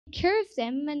care of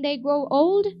them when they grow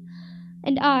old,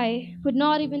 and I would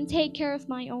not even take care of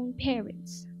my own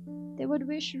parents. They would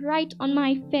wish right on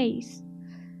my face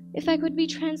if I could be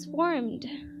transformed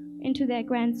into their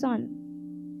grandson.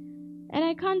 And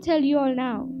I can't tell you all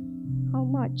now how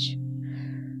much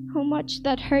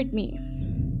that hurt me.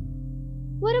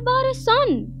 What about a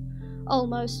son?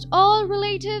 Almost all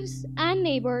relatives and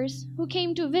neighbors who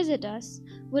came to visit us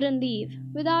wouldn't leave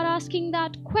without asking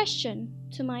that question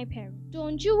to my parents.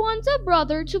 Don't you want a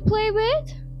brother to play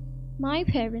with? My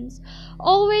parents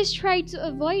always tried to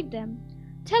avoid them,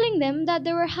 telling them that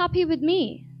they were happy with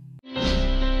me.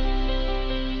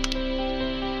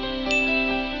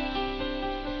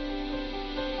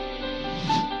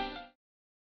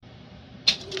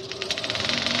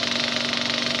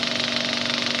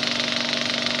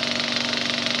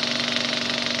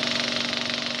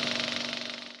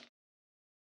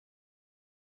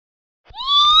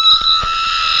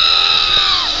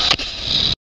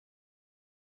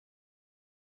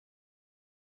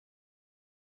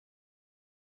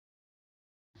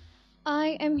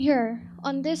 I am here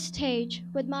on this stage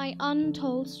with my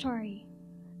untold story,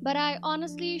 but I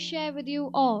honestly share with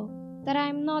you all that I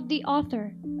am not the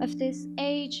author of this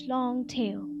age-long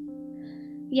tale.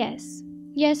 Yes,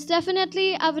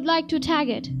 definitely I would like to tag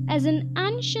it as an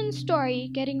ancient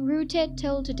story getting rooted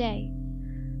till today,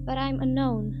 but I'm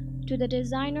unknown to the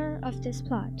designer of this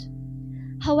plot.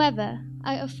 However,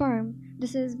 I affirm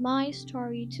this is my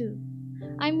story too.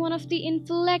 I'm one of the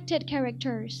inflected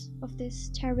characters of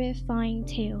this terrifying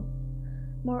tale.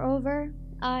 Moreover,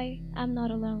 I am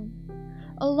not alone.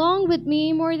 Along with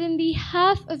me, more than the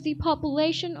half of the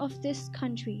population of this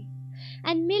country,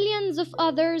 and millions of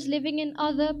others living in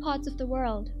other parts of the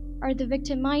world, are the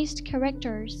victimized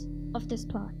characters of this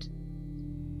plot.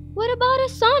 What about a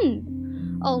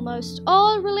son? Almost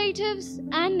all relatives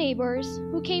and neighbors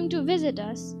who came to visit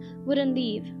us wouldn't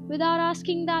leave without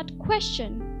asking that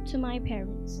question to my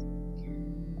parents.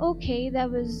 Okay,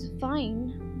 that was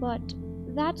fine, but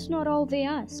that's not all they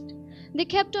asked. They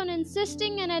kept on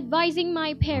insisting and advising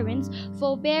my parents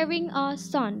for bearing our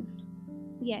son.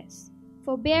 Yes,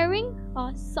 for bearing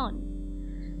our son.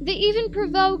 They even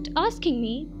provoked asking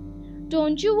me,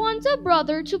 "Don't you want a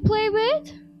brother to play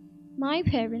with?" My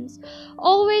parents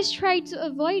always tried to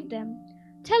avoid them,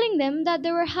 telling them that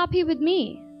they were happy with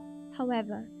me.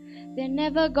 However, they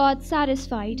never got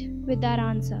satisfied with that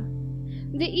answer.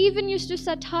 They even used to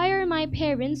satire my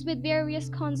parents with various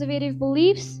conservative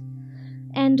beliefs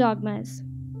and dogmas.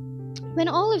 When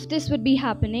all of this would be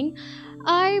happening,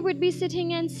 I would be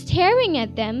sitting and staring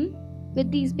at them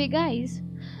with these big eyes,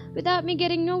 without me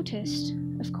getting noticed,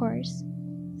 of course,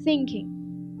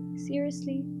 thinking,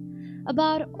 seriously,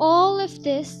 about all of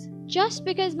this just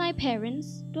because my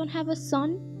parents don't have a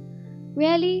son?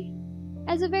 Really?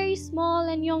 As a very small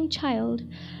and young child,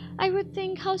 I would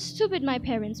think how stupid my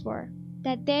parents were,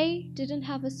 that they didn't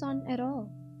have a son at all.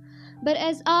 But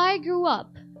as I grew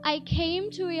up, I came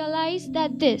to realize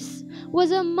that this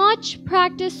was a much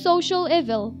practiced social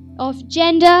evil of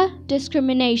gender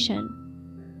discrimination.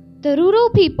 The rural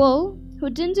people who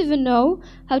didn't even know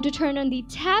how to turn on the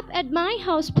tap at my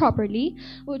house properly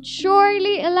would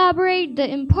surely elaborate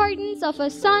the importance of a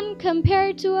son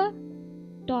compared to a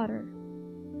daughter.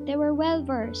 They were well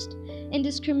versed in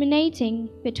discriminating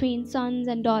between sons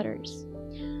and daughters.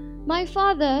 My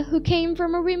father, who came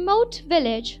from a remote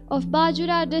village of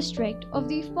Bajura district of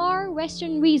the far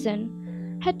western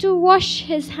region, had to wash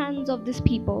his hands of these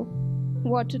people.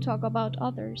 What to talk about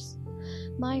others?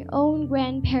 My own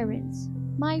grandparents,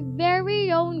 my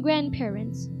very own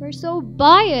grandparents, were so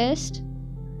biased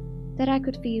that I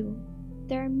could feel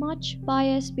their much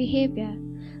biased behavior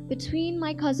between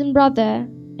my cousin brother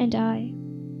and I.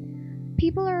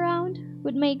 People around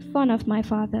would make fun of my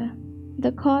father.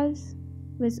 The cause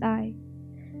was I,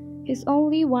 his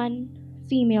only one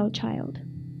female child.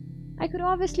 I could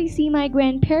obviously see my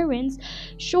grandparents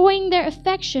showing their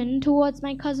affection towards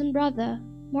my cousin brother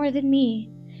more than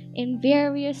me in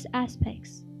various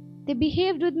aspects. They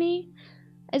behaved with me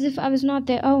as if I was not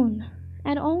their own,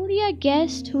 and only a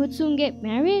guest who would soon get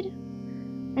married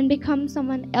and become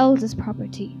someone else's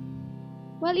property.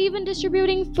 While even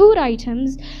distributing food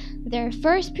items, their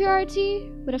first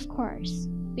priority would of course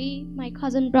be my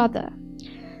cousin brother.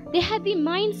 They had the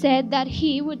mindset that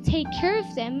he would take care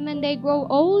of them when they grow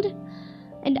old,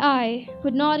 and I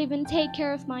would not even take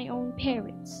care of my own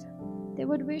parents. They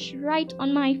would wish right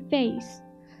on my face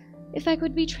if I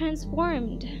could be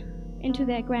transformed into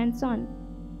their grandson.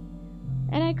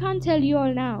 And I can't tell you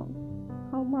all now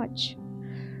how much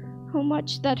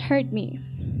that hurt me.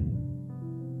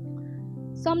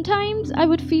 Sometimes I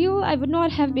would feel I would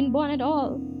not have been born at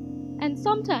all, And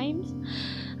sometimes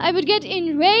I would get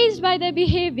enraged by their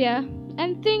behavior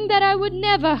and think that I would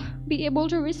never be able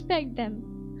to respect them,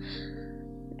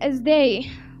 as they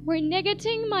were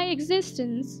negating my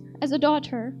existence as a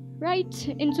daughter right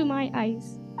into my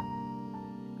eyes.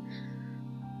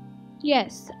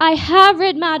 Yes, I have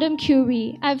read Madame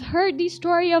Curie. I've heard the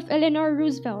story of Eleanor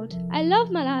Roosevelt. I love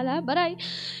Malala, but I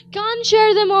can't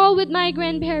share them all with my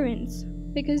grandparents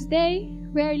because they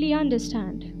rarely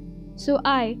understand. So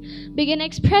I began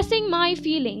expressing my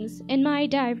feelings in my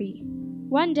diary.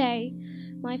 One day,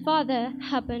 my father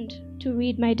happened to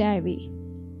read my diary.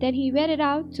 Then he read it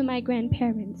out to my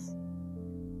grandparents.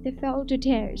 They fell to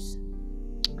tears.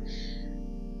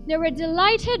 They were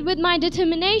delighted with my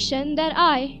determination that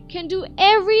I can do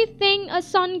everything a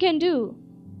son can do.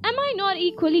 Am I not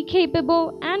equally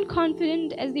capable and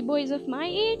confident as the boys of my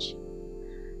age?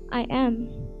 I am.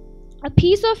 A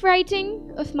piece of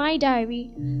writing of my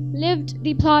diary lived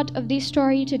the plot of this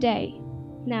story today.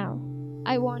 Now,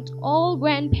 I want all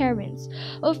grandparents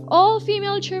of all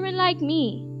female children like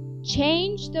me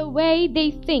change the way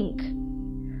they think.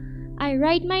 I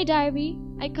write my diary,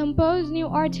 I compose new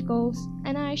articles,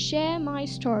 and I share my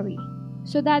story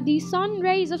so that the sun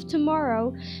rays of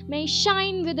tomorrow may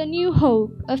shine with a new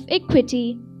hope of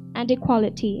equity and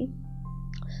equality.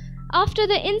 After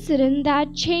the incident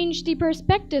that changed the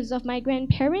perspectives of my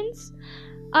grandparents,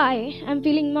 I am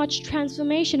feeling much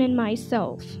transformation in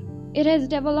myself. It has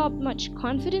developed much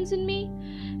confidence in me.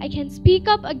 I can speak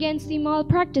up against the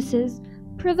malpractices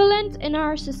prevalent in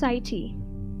our society.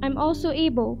 I'm also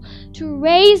able to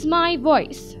raise my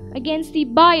voice against the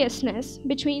biasness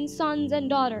between sons and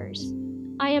daughters.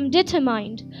 I am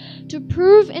determined to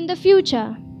prove in the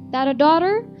future that a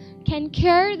daughter can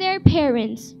care their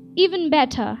parents even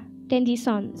better than the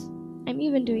sons. I'm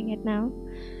even doing it now.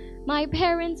 My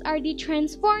parents are the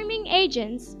transforming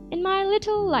agents in my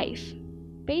little life.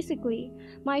 Basically,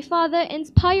 my father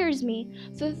inspires me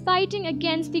for fighting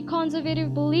against the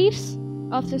conservative beliefs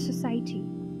of the society.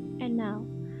 And now,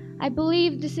 I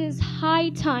believe this is high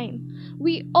time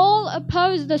we all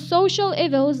oppose the social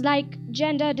evils like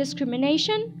gender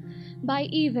discrimination by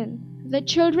even the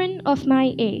children of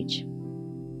my age.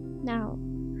 Now,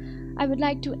 I would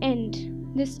like to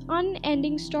end this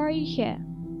unending story here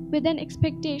with an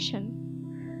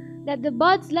expectation that the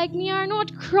buds like me are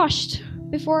not crushed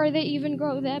before they even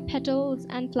grow their petals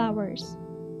and flowers,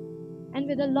 and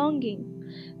with a longing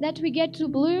that we get to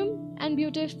bloom and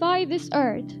beautify this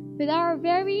earth with our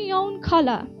very own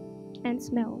color and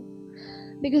smell,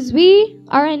 because we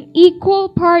are an equal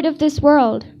part of this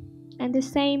world and the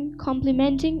same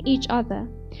complementing each other.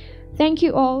 Thank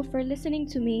you all for listening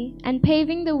to me and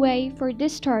paving the way for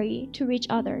this story to reach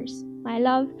others. My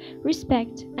love,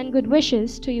 respect, and good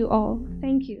wishes to you all.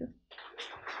 Thank you.